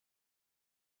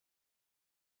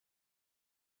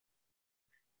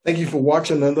Thank you for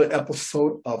watching another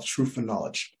episode of Truth and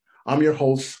Knowledge. I'm your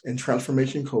host and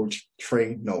transformation coach,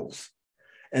 Trey, Knowles.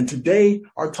 And today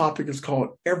our topic is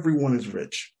called Everyone is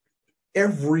Rich.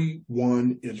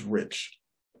 Everyone is rich.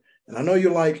 And I know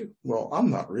you're like, well,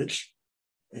 I'm not rich.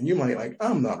 And you might like,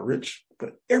 I'm not rich,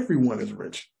 but everyone is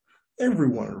rich.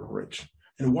 Everyone is rich.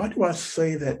 And why do I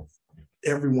say that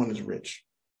everyone is rich?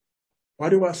 Why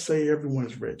do I say everyone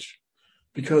is rich?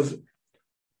 Because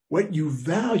what you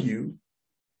value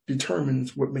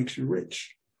determines what makes you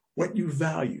rich. What you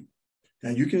value. Now,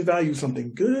 you can value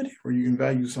something good or you can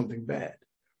value something bad.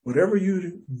 Whatever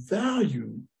you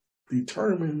value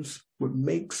determines what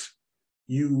makes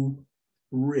you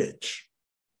rich.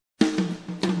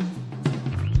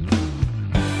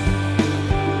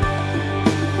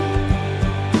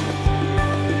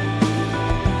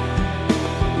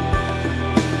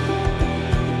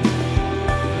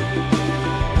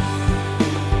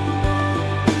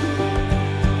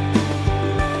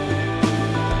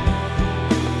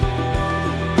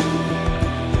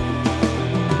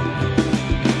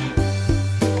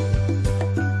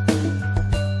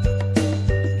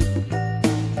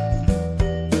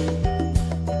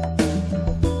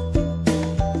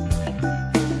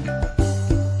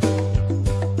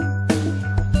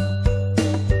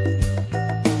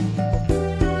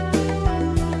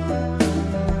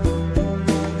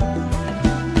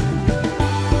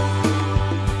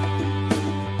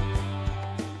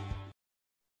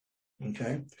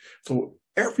 Okay, so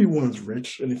everyone's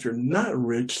rich, and if you're not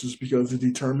rich, it's because it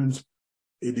determines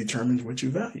what you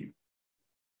value.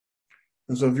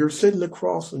 And so if you're sitting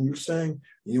across and you're saying,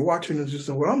 and you're watching and you're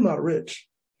saying, well, I'm not rich.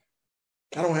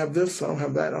 I don't have this, I don't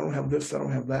have that, I don't have this, I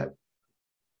don't have that.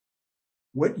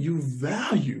 What you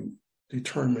value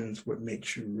determines what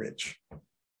makes you rich.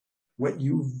 What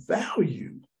you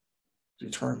value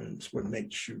determines what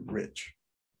makes you rich.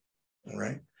 All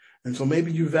right. And so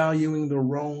maybe you're valuing the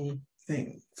wrong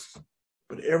things,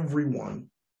 but everyone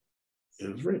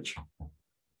is rich.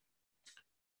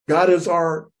 God is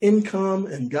our income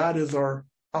and God is our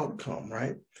outcome,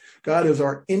 right? God is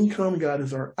our income, God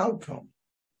is our outcome.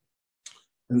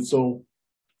 And so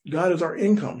God is our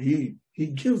income. He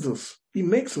gives us, he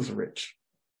makes us rich.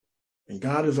 And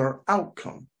God is our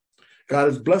outcome. God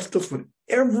has blessed us with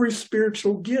every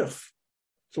spiritual gift.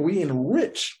 So we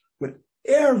enrich with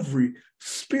every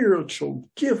spiritual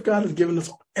gift. God has given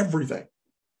us everything.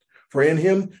 For in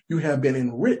him you have been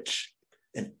enriched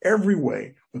in every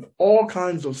way with all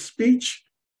kinds of speech,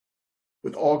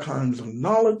 with all kinds of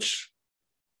knowledge.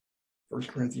 1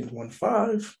 Corinthians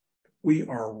 1:5. We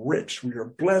are rich. We are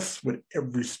blessed with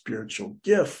every spiritual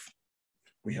gift.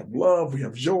 We have love. We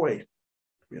have joy.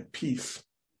 We have peace.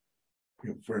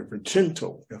 We're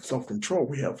gentle. We have self-control.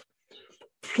 We have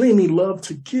plenty love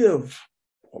to give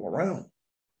all around.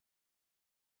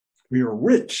 We are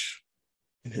rich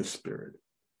in his spirit.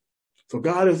 So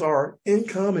God is our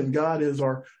income and God is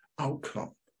our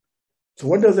outcome. So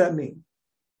what does that mean?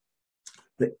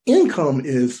 The income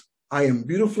is I am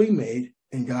beautifully made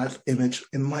in God's image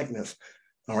and likeness.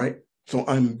 All right. So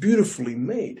I'm beautifully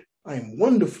made. I am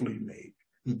wonderfully made.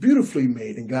 I'm beautifully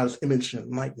made in God's image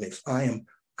and likeness.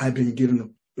 I've been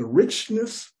given the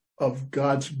richness of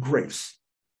God's grace,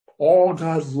 all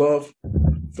God's love.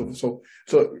 So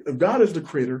God is the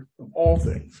creator of all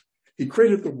things. He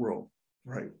created the world,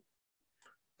 right?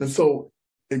 And so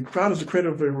God is the creator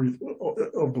of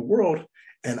the world,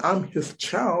 and I'm his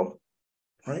child,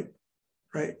 right?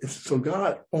 Right. So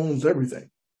God owns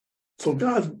everything. So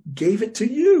God gave it to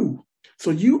you. So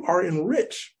you are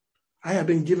enriched. I have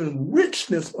been given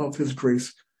richness of his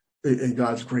grace, in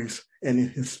God's grace, and in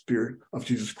his spirit of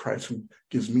Jesus Christ, who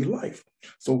gives me life.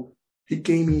 So he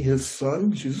gave me his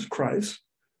son, Jesus Christ,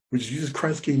 which Jesus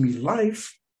Christ gave me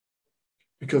life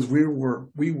because we were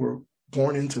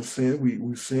born into sin.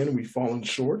 We sinned, we've fallen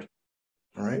short.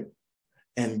 All right.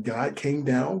 And God came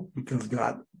down because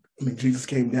Jesus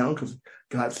came down because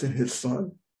God sent his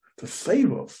son to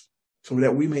save us so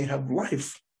that we may have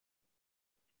life.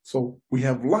 So we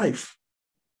have life,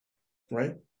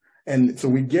 right? And so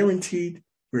we're guaranteed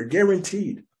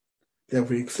that if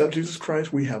we accept Jesus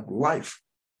Christ, we have life,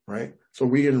 right? So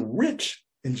we enrich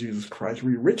in Jesus Christ.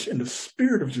 We're rich in the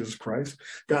spirit of Jesus Christ.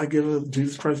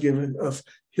 Jesus Christ giving us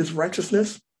his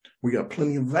righteousness. We got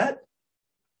plenty of that.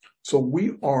 So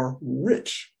we are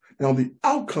rich. Now the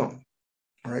outcome,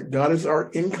 all right, God is our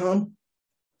income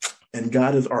and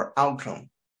God is our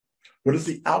outcome. What is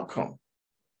the outcome?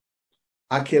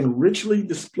 I can richly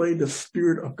display the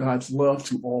spirit of God's love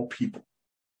to all people.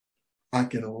 I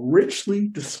can richly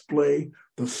display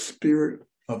the spirit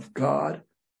of God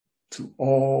to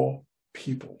all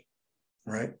people,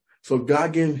 right? So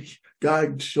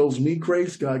God shows me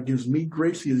grace. God gives me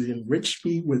grace. He has enriched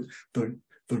me with the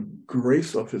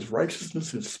grace of his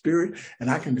righteousness, his spirit, and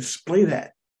I can display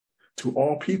that to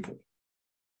all people.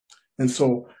 And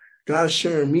so God is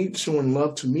showing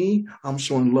love to me. I'm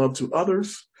showing love to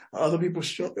others. Other people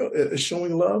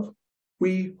showing love.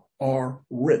 We are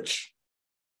rich.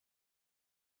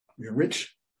 We are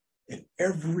rich in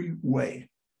every way.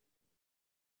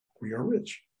 We are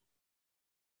rich.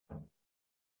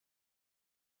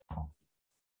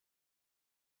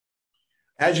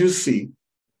 As you see,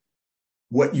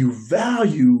 what you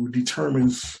value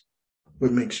determines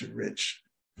what makes you rich.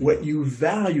 What you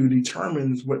value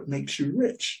determines what makes you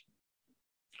rich.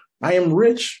 I am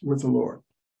rich with the Lord.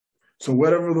 So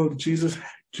whatever Jesus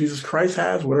Christ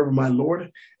has, whatever my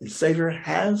Lord and Savior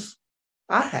has,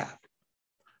 I have.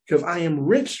 Because I am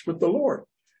rich with the Lord.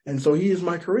 And so he is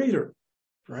my creator,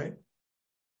 right?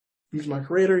 He's my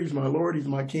creator, he's my Lord, he's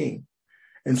my king.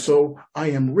 And so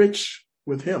I am rich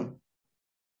with him.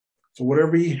 So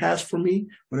whatever he has for me,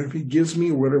 whatever he gives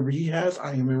me, whatever he has,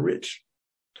 I am enriched.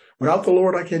 Without the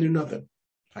Lord, I can do nothing.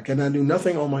 I cannot do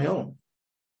nothing on my own.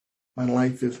 My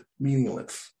life is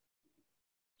meaningless.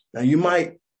 Now, you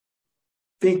might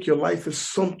think your life is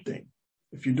something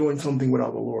if you're doing something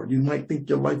without the Lord. You might think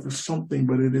your life is something,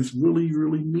 but it is really,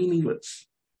 really meaningless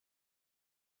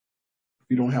if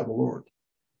you don't have the Lord.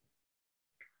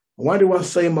 Why do I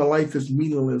say my life is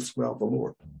meaningless without the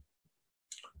Lord?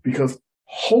 Because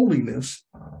holiness,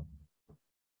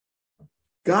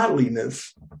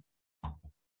 godliness,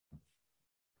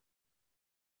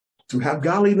 to have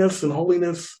godliness and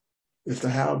holiness is to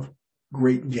have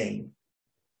great gain.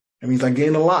 That means I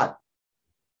gain a lot.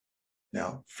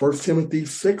 Now, 1 Timothy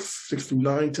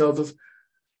 6:6-9 tells us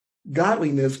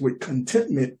godliness with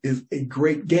contentment is a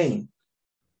great gain,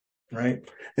 right?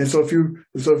 And so if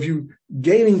you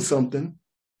gaining something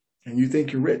and you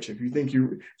think you're rich, if you think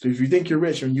you're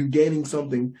rich and you're gaining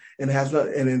something and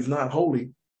it's not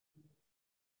holy,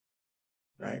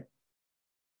 right?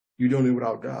 You're doing it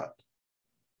without God.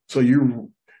 So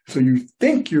you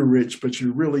think you're rich, but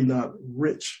you're really not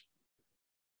rich,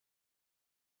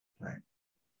 right?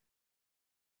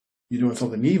 You're doing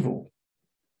something evil.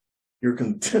 Your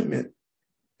contentment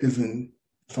is in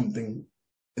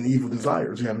evil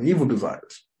desires. You have evil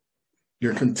desires.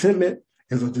 Your contentment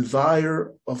is a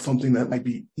desire of something that might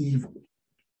be evil,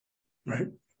 right?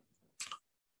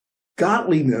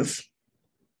 Godliness,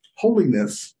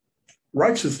 holiness,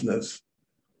 righteousness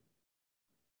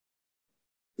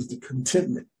is the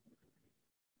contentment.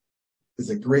 It's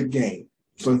a great gain.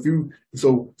 So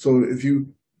if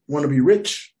you want to be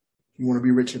rich, you want to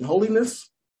be rich in holiness,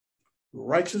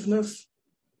 righteousness,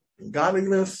 and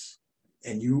godliness,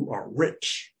 and you are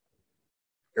rich.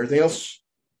 Everything else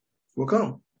will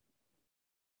come.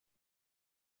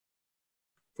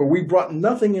 For we brought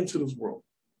nothing into this world.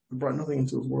 We brought nothing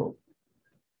into this world.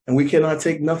 And we cannot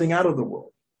take nothing out of the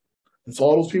world. And so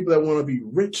all those people that want to be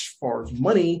rich as far as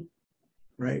money,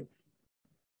 right?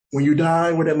 When you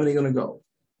die, where that money going to go?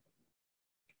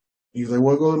 He's like,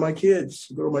 well, go to my kids.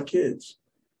 Go to my kids.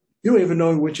 You don't even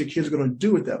know what your kids are going to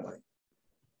do with that money,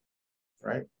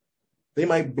 right? They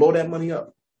might blow that money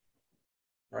up,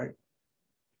 right?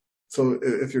 So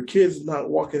if your kid's not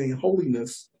walking in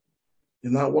holiness,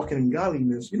 you're not walking in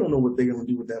godliness, you don't know what they're going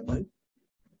to do with that money.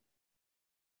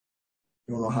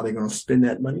 You don't know how they're going to spend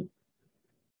that money.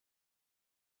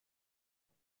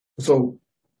 So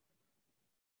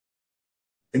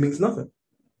it means nothing.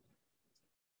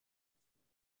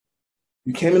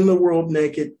 You came in the world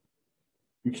naked.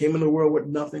 You came in the world with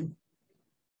nothing.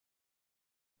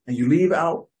 And you leave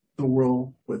out the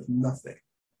world with nothing.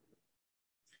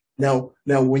 Now,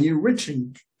 when you're rich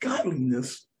in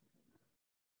godliness,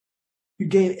 you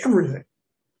gain everything.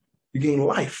 You gain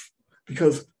life.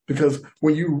 Because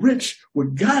when you're rich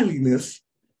with godliness,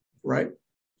 right?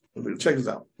 Check this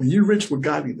out. When you're rich with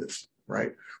godliness,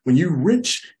 right? When you're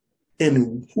rich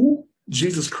in who?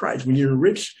 Jesus Christ. When you're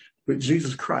rich with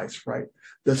Jesus Christ, right?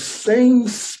 The same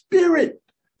spirit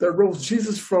that rose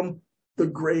Jesus from the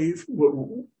grave,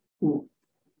 you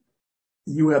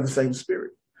have the same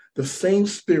spirit. The same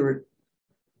spirit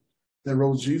that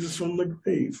rose Jesus from the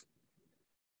grave,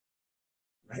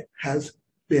 right, has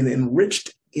been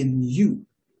enriched in you,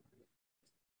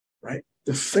 right?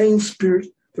 The same spirit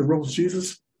that rose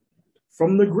Jesus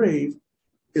from the grave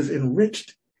is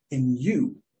enriched in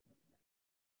you.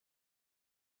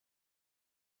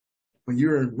 When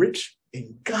you're enriched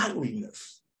in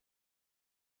godliness,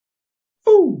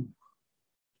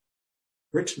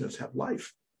 richness have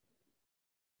life.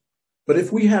 But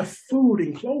if we have food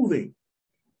and clothing,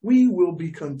 we will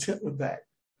be content with that.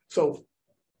 So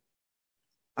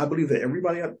I believe that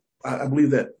I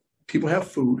believe that people have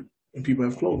food and people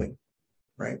have clothing,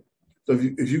 right? So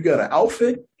if you got an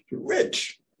outfit, you're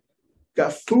rich.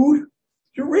 Got food,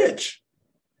 you're rich.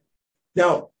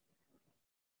 Now,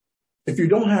 if you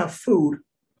don't have food,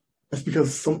 that's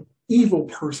because some evil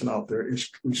person out there is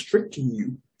restricting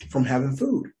you from having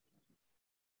food,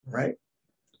 right?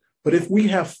 But if we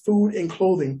have food and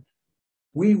clothing,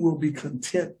 we will be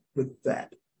content with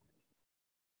that.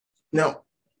 Now,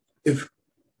 if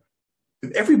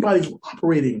everybody's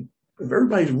operating, if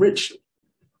everybody's rich,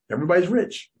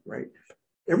 right?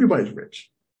 Everybody's rich.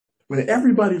 When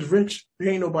everybody's rich, there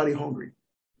ain't nobody hungry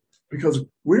because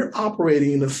we're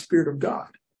operating in the Spirit of God,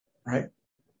 right?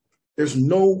 There's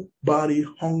nobody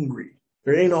hungry.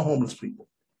 There ain't no homeless people.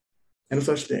 And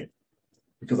such thing.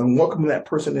 Because I'm welcoming that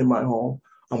person in my home.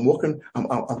 I'm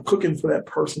cooking for that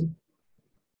person.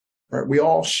 Right? We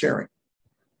all sharing.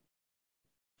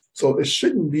 So you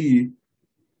shouldn't be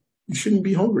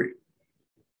hungry.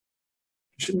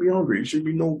 You shouldn't be hungry. You shouldn't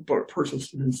be no person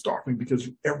sitting starving because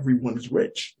everyone is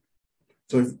rich.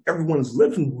 So if everyone is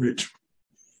living rich,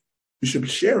 you should be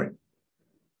sharing.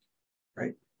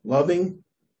 Right? Loving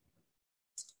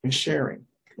and sharing.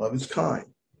 Love is kind.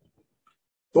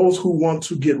 Those who want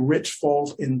to get rich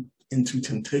falls into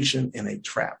temptation and a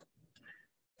trap,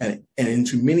 and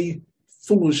into many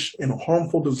foolish and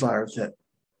harmful desires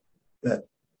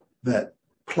that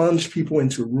plunge people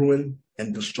into ruin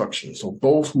and destruction. So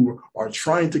those who are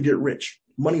trying to get rich,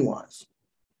 money-wise,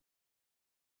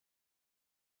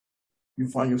 you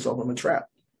find yourself in a trap.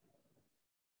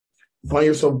 You find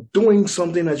yourself doing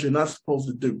something that you're not supposed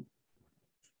to do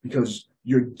because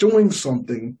you're doing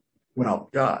something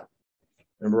without God.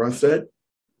 Remember I said,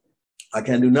 I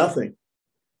can't do nothing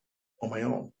on my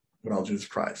own without Jesus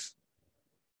Christ.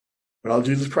 Without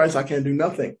Jesus Christ, I can't do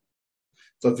nothing.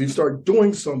 So if you start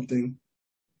doing something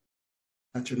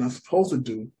that you're not supposed to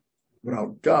do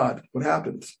without God, what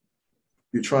happens?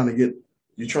 You're trying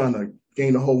to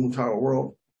gain the whole entire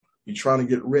world. You're trying to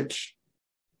get rich.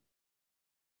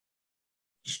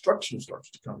 Destruction starts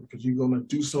to come because you're going to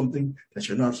do something that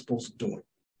you're not supposed to do.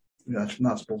 That you're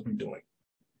not supposed to be doing.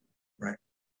 Right?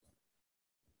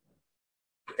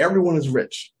 Everyone is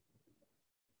rich.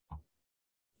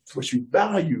 So what you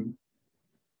value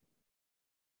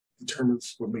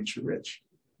determines what makes you rich.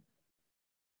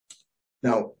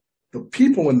 Now, the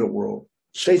people in the world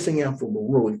chasing after the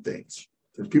worldly things.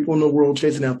 There's people in the world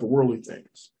chasing after worldly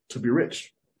things to be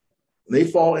rich. They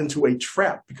fall into a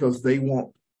trap because they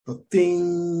want the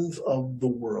things of the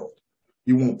world.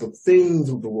 You want the things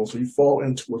of the world, so you fall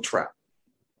into a trap,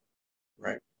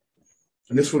 right?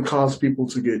 And this would cause people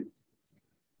to get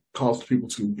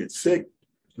sick.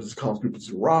 This would cause people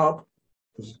to rob.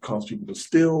 This would cause people to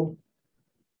steal.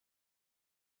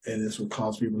 And this would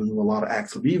cause people to do a lot of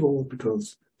acts of evil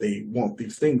because they want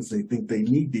these things. They think they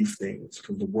need these things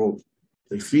because the world,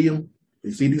 they see them,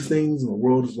 they see these things, and the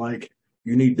world is like,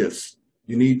 you need this.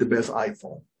 You need the best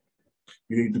iPhone.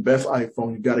 You need the best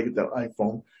iPhone. You got to get that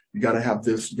iPhone. You got to have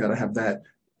this. You got to have that.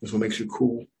 This is what makes you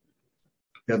cool.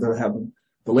 You got to have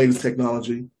the latest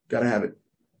technology. You got to have it.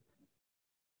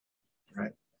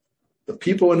 Right? The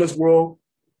people in this world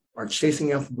are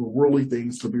chasing after the worldly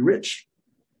things to be rich.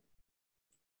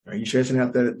 Right? You're chasing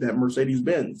after that Mercedes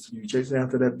Benz. You're chasing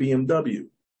after that BMW.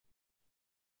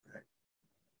 Right?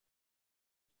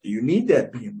 Do you need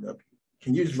that BMW?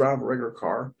 Can you just drive a regular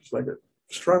car?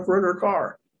 Just drive a regular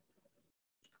car.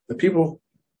 The people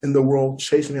in the world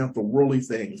chasing after worldly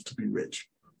things to be rich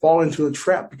fall into a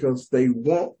trap because they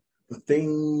want the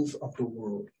things of the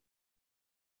world.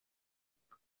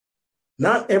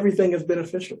 Not everything is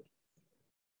beneficial.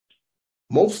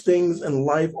 Most things in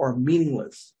life are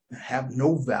meaningless and have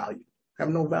no value.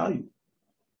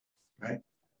 Right?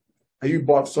 Have you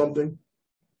bought something?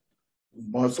 You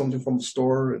bought something from the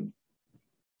store and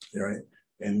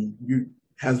you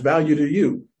has value to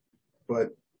you,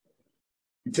 but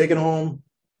you take it home,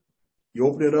 you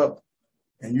open it up,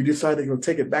 and you decide to go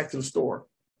take it back to the store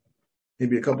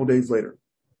maybe a couple of days later.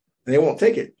 And they won't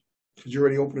take it because you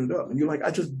already opened it up. And you're like,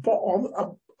 I just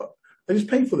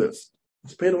paid for this. I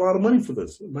just paid a lot of money for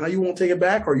this. Now you won't take it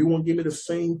back, or you won't give me the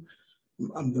same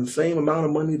amount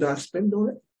of money that I spent on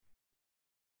it.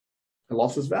 It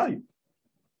lost its value.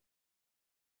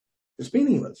 It's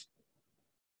meaningless.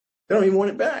 They don't even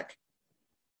want it back.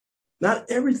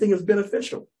 Not everything is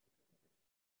beneficial.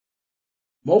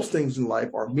 Most things in life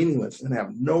are meaningless and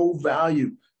have no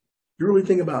value. You really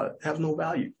think about it, it has no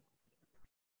value.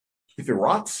 If it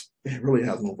rots, it really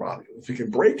has no value. If it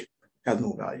can break, it has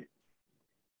no value.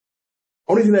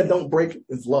 Only thing that don't break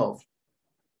is love.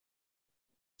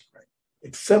 Right?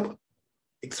 Except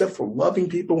for loving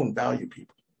people and value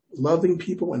people. loving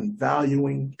people and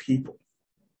valuing people.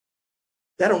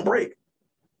 That don't break.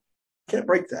 Can't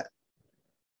break that.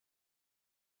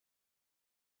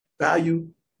 Value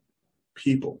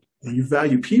people. When you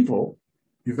value people,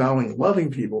 you're valuing loving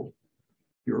people,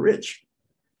 you're rich.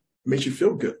 It makes you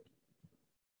feel good.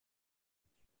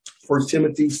 1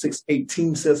 Timothy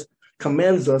 6:18 says,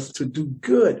 commands us to do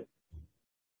good.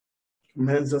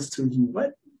 Commands us to do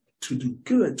what? To do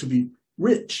good, to be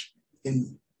rich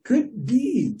in good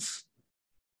deeds.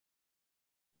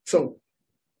 So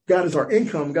God is our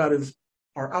income. God is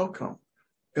our outcome.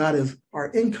 God is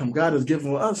our income. God has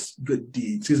given us good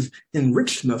deeds. He's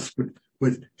enriched us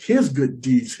with his good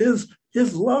deeds,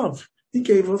 his love. He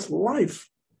gave us life,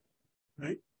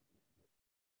 right?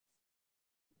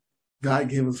 God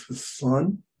gave us his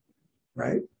son,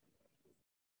 right?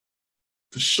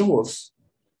 To show us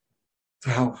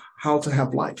how to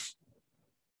have life,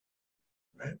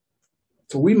 right?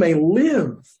 So we may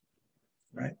live,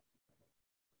 right?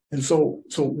 And so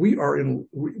we are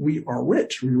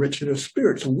rich. We're rich in the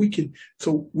spirit. So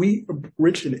we are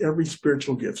rich in every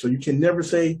spiritual gift. So you can never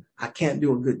say, I can't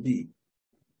do a good deed.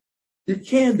 You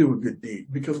can do a good deed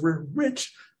because we're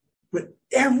rich with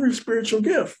every spiritual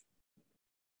gift.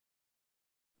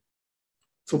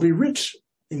 So be rich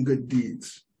in good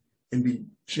deeds and be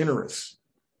generous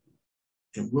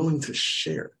and willing to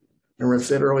share. Remember I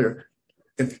said earlier,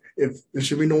 if there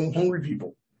should be no hungry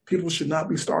people, people should not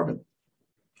be starving.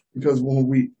 Because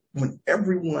when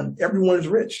everyone is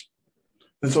rich.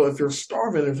 And so if they're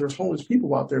starving, if there's homeless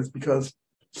people out there, it's because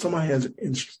somebody has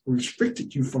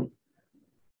restricted you from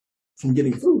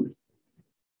getting food.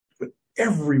 But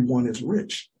everyone is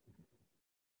rich.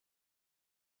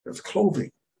 There's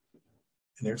clothing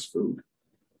and there's food.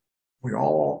 We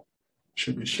all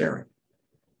should be sharing.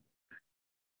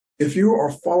 If you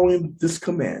are following this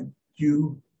command,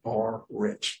 you are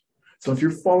rich. So if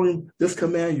you're following this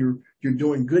command, you're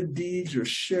doing good deeds, you're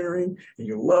sharing, and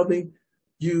you're loving,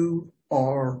 you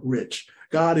are rich.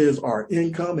 God is our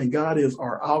income and God is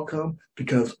our outcome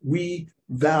because we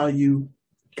value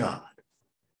God.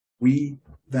 We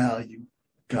value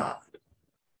God.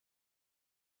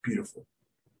 Beautiful.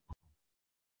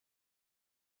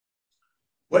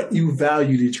 What you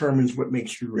value determines what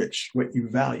makes you rich, what you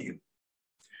value.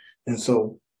 And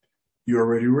so you're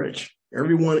already rich.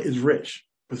 Everyone is rich.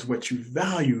 But what you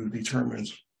value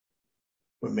determines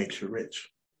what makes you rich.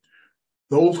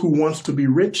 Those who want to be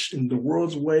rich in the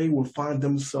world's way will find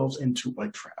themselves into a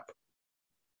trap.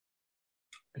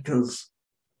 Because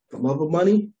the love of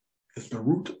money is the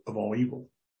root of all evil.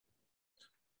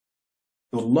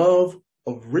 The love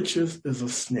of riches is a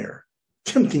snare,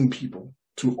 tempting people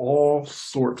to all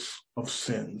sorts of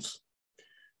sins.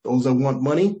 Those that want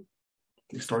money,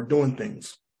 they start doing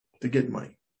things to get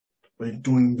money. They're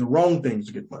doing the wrong things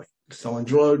to get money. They're selling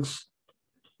drugs,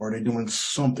 or they're doing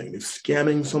something. They're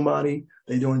scamming somebody.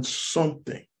 They're doing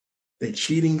something. They're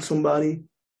cheating somebody.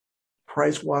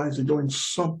 Price-wise, they're doing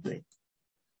something.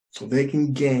 So they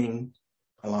can gain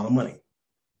a lot of money.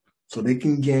 So they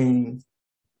can gain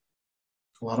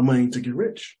a lot of money to get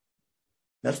rich.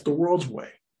 That's the world's way.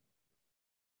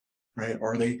 Right?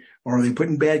 Or are they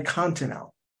putting bad content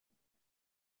out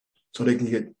so they can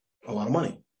get a lot of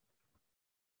money?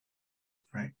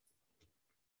 Right?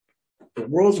 The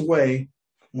world's way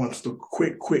wants the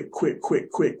quick. I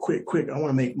want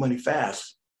to make money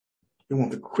fast. They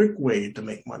want the quick way to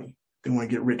make money. They want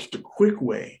to get rich the quick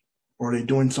way, or they're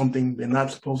doing something they're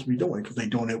not supposed to be doing because they're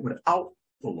doing it without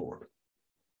the Lord.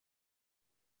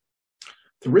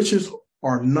 The riches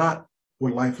are not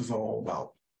what life is all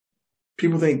about.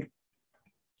 People think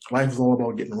life is all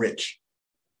about getting rich.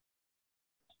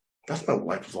 That's not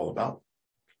what life is all about.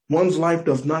 One's life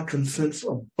does not consist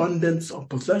of abundance of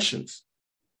possessions.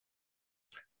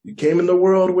 You came in the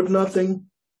world with nothing,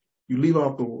 you leave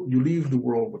the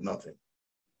world with nothing.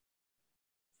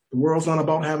 The world's not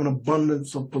about having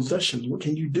abundance of possessions. What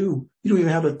can you do? You don't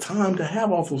even have the time to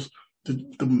have all those,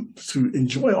 to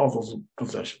enjoy all those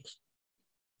possessions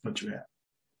that you have.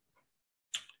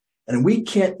 And we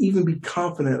can't even be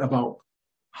confident about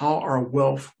how our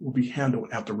wealth will be handled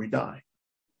after we die.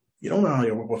 You don't know how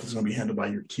your wealth is going to be handled by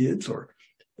your kids or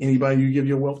anybody you give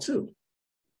your wealth to.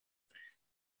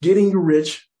 Getting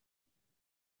rich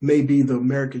may be the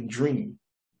American dream,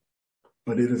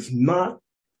 but it is not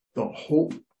the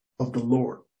hope of the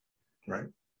Lord, right?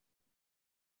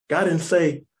 God didn't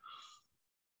say,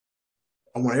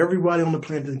 I want everybody on the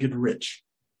planet to get rich.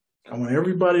 I want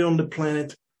everybody on the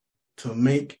planet to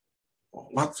make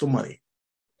lots of money.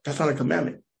 That's not a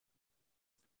commandment.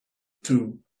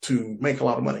 To make a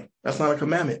lot of money. That's not a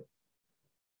commandment.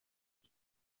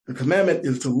 The commandment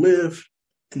is to live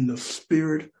in the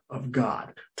spirit of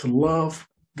God, to love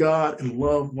God and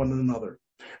love one another.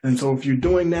 And so if you're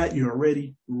doing that, you're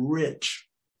already rich.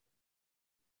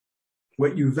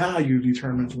 What you value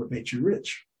determines what makes you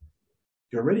rich.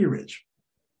 You're already rich.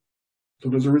 So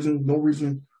there's no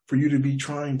reason for you to be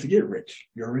trying to get rich.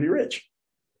 You're already rich.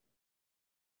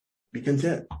 Be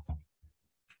content.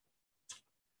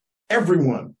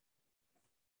 Everyone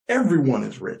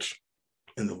is rich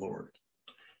in the Lord.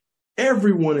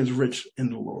 Everyone is rich in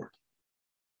the Lord.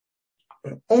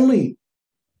 But only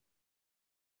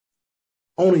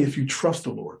if you trust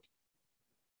the Lord.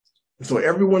 And so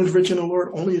everyone is rich in the Lord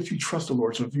only if you trust the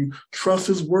Lord. So if you trust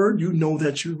his word, you know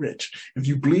that you're rich. If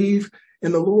you believe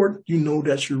in the Lord, you know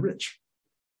that you're rich.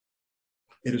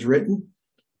 It is written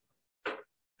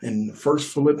in 1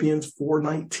 Philippians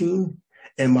 4:19,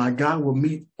 and my God will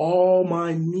meet all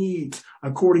my needs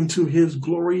according to his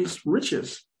glorious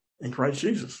riches in Christ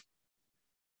Jesus.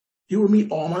 He will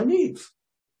meet all my needs,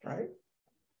 right?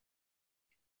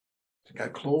 I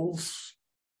got clothes,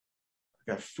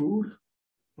 I got food,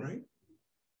 right?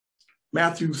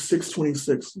 Matthew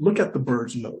 6:26, look at the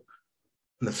birds in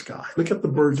the sky. Look at the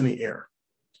birds in the air.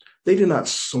 They did not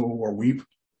sow or reap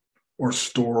or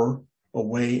store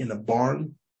away in a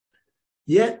barn,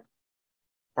 yet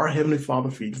our Heavenly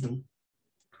Father feeds them.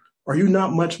 Are you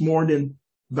not much more than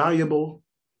valuable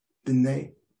than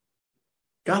they?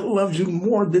 God loves you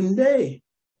more than they.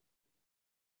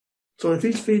 So if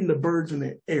he's feeding the birds in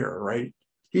the air, right,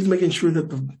 he's making sure that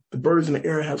the birds in the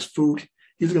air has food.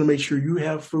 He's going to make sure you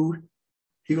have food.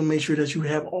 He's going to make sure that you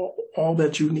have all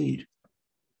that you need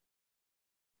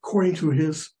according to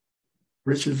his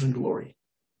riches and glory.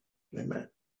 Amen.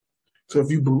 So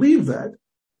if you believe that,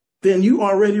 then you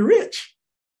are already rich,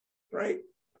 right?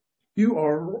 You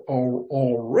are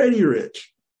already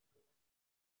rich.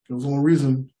 There's no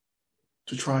reason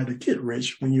to try to get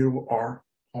rich when you are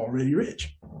already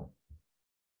rich.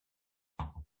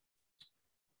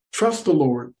 Trust the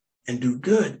Lord and do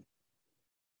good,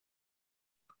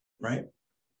 right?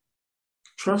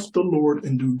 Trust the Lord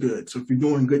and do good. So if you're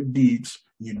doing good deeds,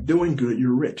 you're doing good,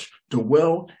 you're rich.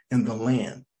 Dwell in the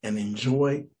land and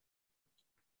enjoy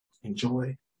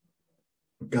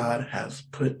what God has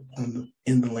put in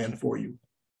the land for you,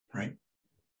 right?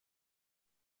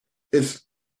 It's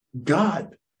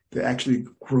God that actually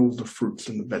grows the fruits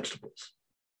and the vegetables.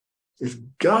 It's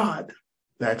God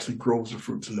that actually grows the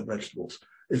fruits and the vegetables.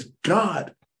 It's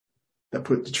God that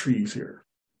put the trees here.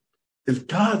 It's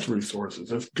God's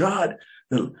resources. It's God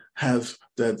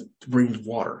that brings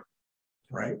water,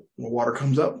 right? When water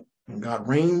comes up and God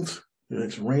rains,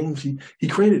 it rains. He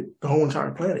created the whole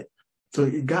entire planet. So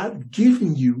God gave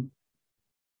you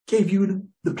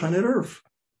the planet Earth,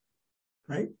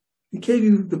 right? He gave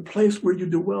you the place where you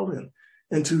dwell in.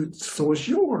 So it's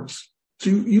yours. So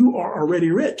you are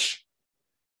already rich.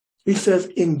 He says,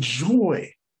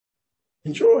 enjoy.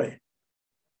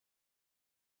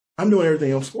 I'm doing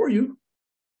everything else for you.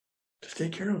 Just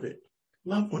take care of it.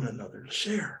 Love one another.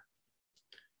 Share.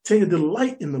 Take a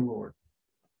delight in the Lord.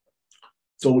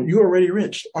 So you're already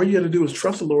rich. All you got to do is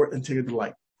trust the Lord and take a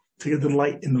delight. Take a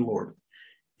delight in the Lord.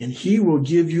 And he will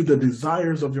give you the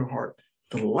desires of your heart.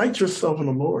 Delight yourself in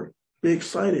the Lord. Be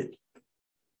excited.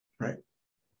 Right?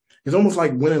 It's almost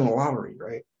like winning a lottery,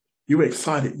 right? You're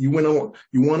excited. You won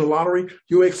a lottery.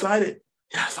 You're excited.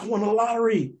 Yes, I won a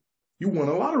lottery. You won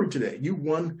a lottery today.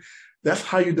 That's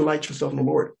how you delight yourself in the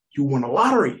Lord. You won a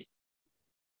lottery.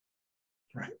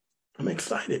 Right? I'm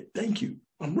excited. Thank you.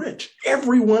 I'm rich.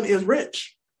 Everyone is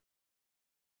rich.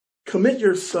 Commit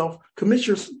your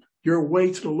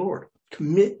way to the Lord.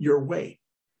 Commit your way.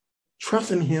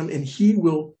 Trust in him and he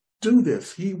will do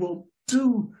this. He will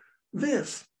do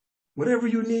this. Whatever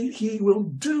you need, he will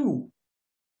do.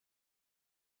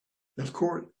 It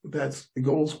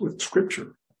goes with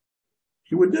scripture.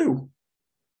 He would do.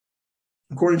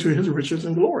 According to his riches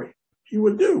and glory. He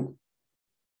would do.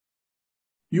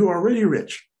 You are already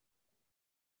rich.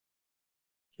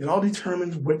 It all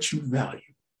determines what you value.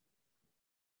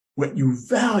 What you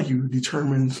value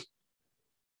determines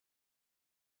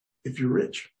if you're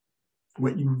rich.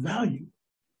 What you value.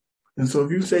 And so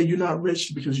if you say you're not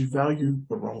rich because you value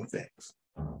the wrong things,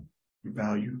 you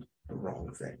value the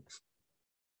wrong things,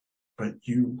 but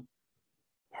you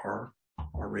are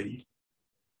already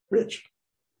rich.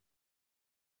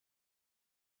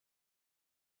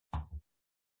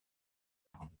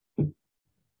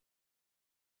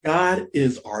 God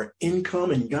is our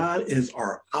income and God is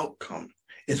our outcome.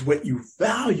 It's what you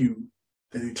value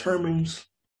that determines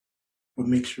what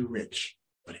makes you rich.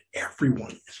 But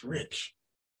everyone is rich.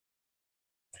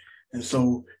 And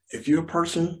so if you're a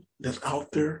person that's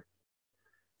out there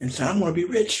and say, I want to be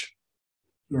rich,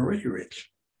 you're already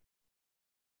rich.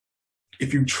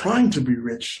 If you're trying to be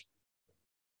rich,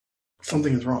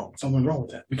 something is wrong. Something's wrong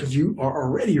with that because you are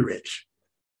already rich.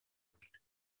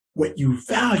 What you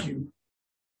value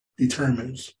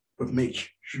determines what makes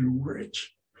you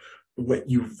rich.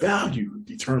 What you value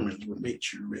determines what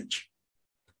makes you rich.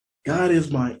 God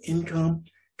is my income.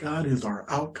 God is our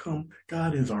outcome.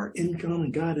 God is our income,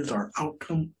 and God is our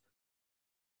outcome.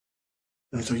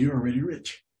 And so you're already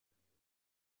rich.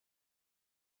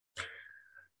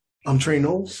 I'm Trey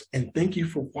Knowles, and thank you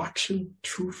for watching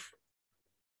Truth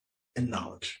and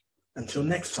Knowledge. Until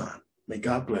next time, may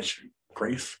God bless you.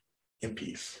 Grace and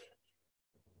peace.